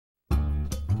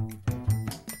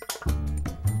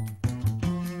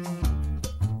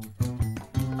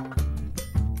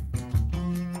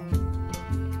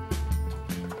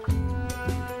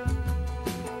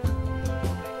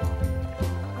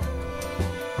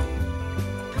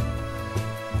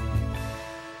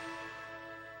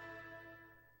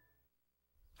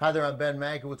Hi there, I'm Ben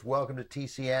Mankiewicz. Welcome to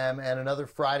TCM and another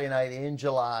Friday night in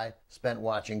July spent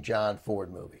watching John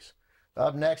Ford movies.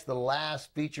 Up next, the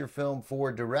last feature film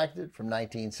Ford directed from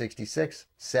 1966,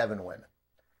 Seven Women.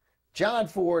 John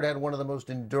Ford had one of the most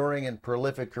enduring and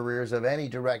prolific careers of any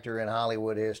director in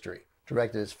Hollywood history.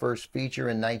 Directed his first feature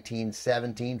in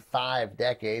 1917, 5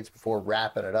 decades before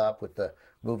wrapping it up with the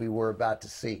movie we're about to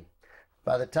see.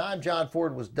 By the time John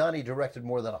Ford was done, he directed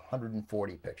more than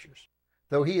 140 pictures.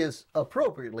 Though he is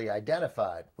appropriately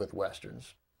identified with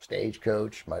Westerns,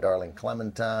 Stagecoach, My Darling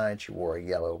Clementine, She Wore a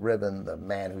Yellow Ribbon, The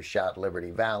Man Who Shot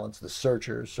Liberty Valance, The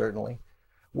Searchers, certainly,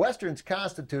 Westerns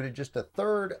constituted just a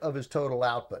third of his total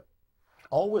output.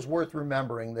 Always worth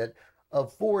remembering that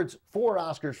of Ford's 4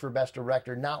 Oscars for Best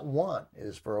Director, not one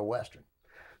is for a Western.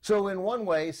 So in one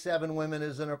way, Seven Women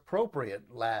is an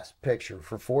appropriate last picture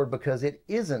for Ford because it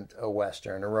isn't a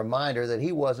Western, a reminder that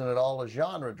he wasn't at all a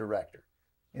genre director.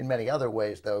 In many other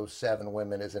ways, though, Seven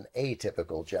Women is an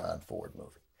atypical John Ford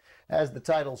movie. As the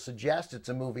title suggests, it's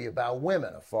a movie about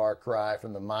women, a far cry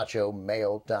from the macho,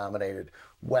 male-dominated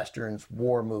Westerns,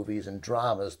 war movies, and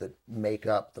dramas that make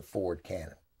up the Ford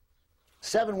canon.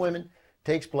 Seven Women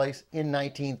takes place in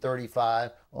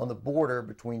 1935 on the border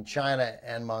between China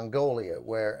and Mongolia,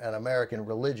 where an American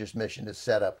religious mission has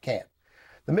set up camp.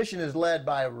 The mission is led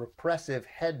by a repressive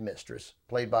headmistress,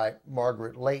 played by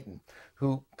Margaret Leighton,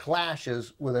 who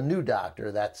clashes with a new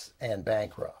doctor, that's Anne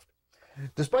Bancroft.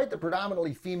 Despite the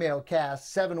predominantly female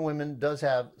cast, Seven Women does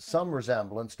have some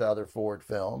resemblance to other Ford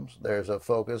films. There's a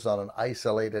focus on an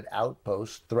isolated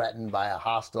outpost threatened by a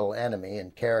hostile enemy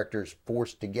and characters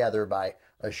forced together by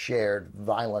a shared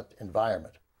violent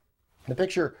environment. The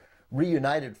picture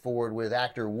reunited Ford with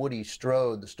actor Woody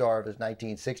Strode, the star of his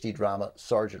 1960 drama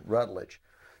Sergeant Rutledge.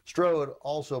 Strode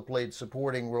also played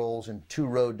supporting roles in Two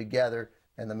Rode Together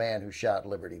and The Man Who Shot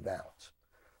Liberty Valance.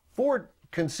 Ford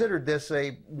considered this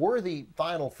a worthy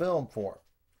final film for him.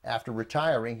 After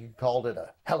retiring, he called it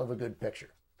a hell of a good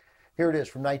picture. Here it is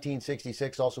from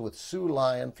 1966, also with Sue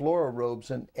Lyon, Flora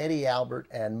Robeson, Eddie Albert,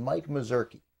 and Mike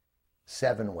Mazurki,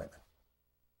 Seven Women.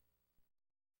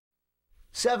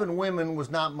 Seven Women was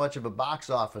not much of a box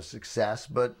office success,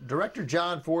 but director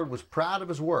John Ford was proud of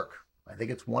his work. I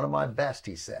think it's one of my best,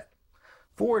 he said.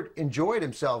 Ford enjoyed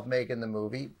himself making the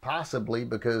movie, possibly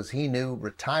because he knew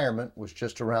retirement was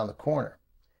just around the corner.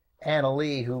 Anna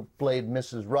Lee, who played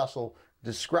Mrs. Russell,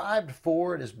 described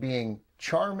Ford as being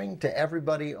charming to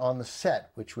everybody on the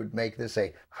set, which would make this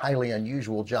a highly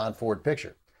unusual John Ford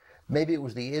picture. Maybe it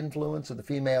was the influence of the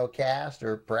female cast,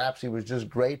 or perhaps he was just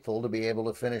grateful to be able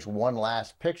to finish one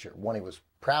last picture, one he was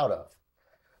proud of.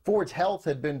 Ford's health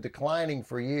had been declining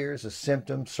for years, a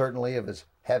symptom certainly of his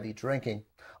heavy drinking.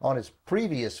 On his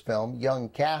previous film, Young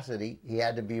Cassidy, he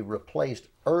had to be replaced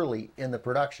early in the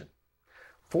production.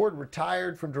 Ford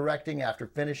retired from directing after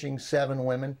finishing Seven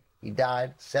Women. He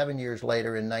died 7 years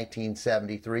later in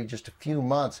 1973, just a few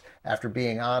months after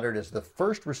being honored as the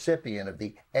first recipient of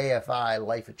the AFI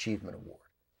Life Achievement Award.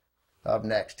 Up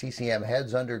next, TCM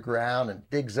heads underground and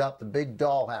digs up the Big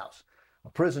Dollhouse, a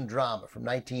prison drama from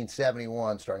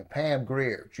 1971 starring Pam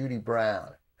Grier, Judy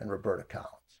Brown, and Roberta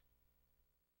Collins.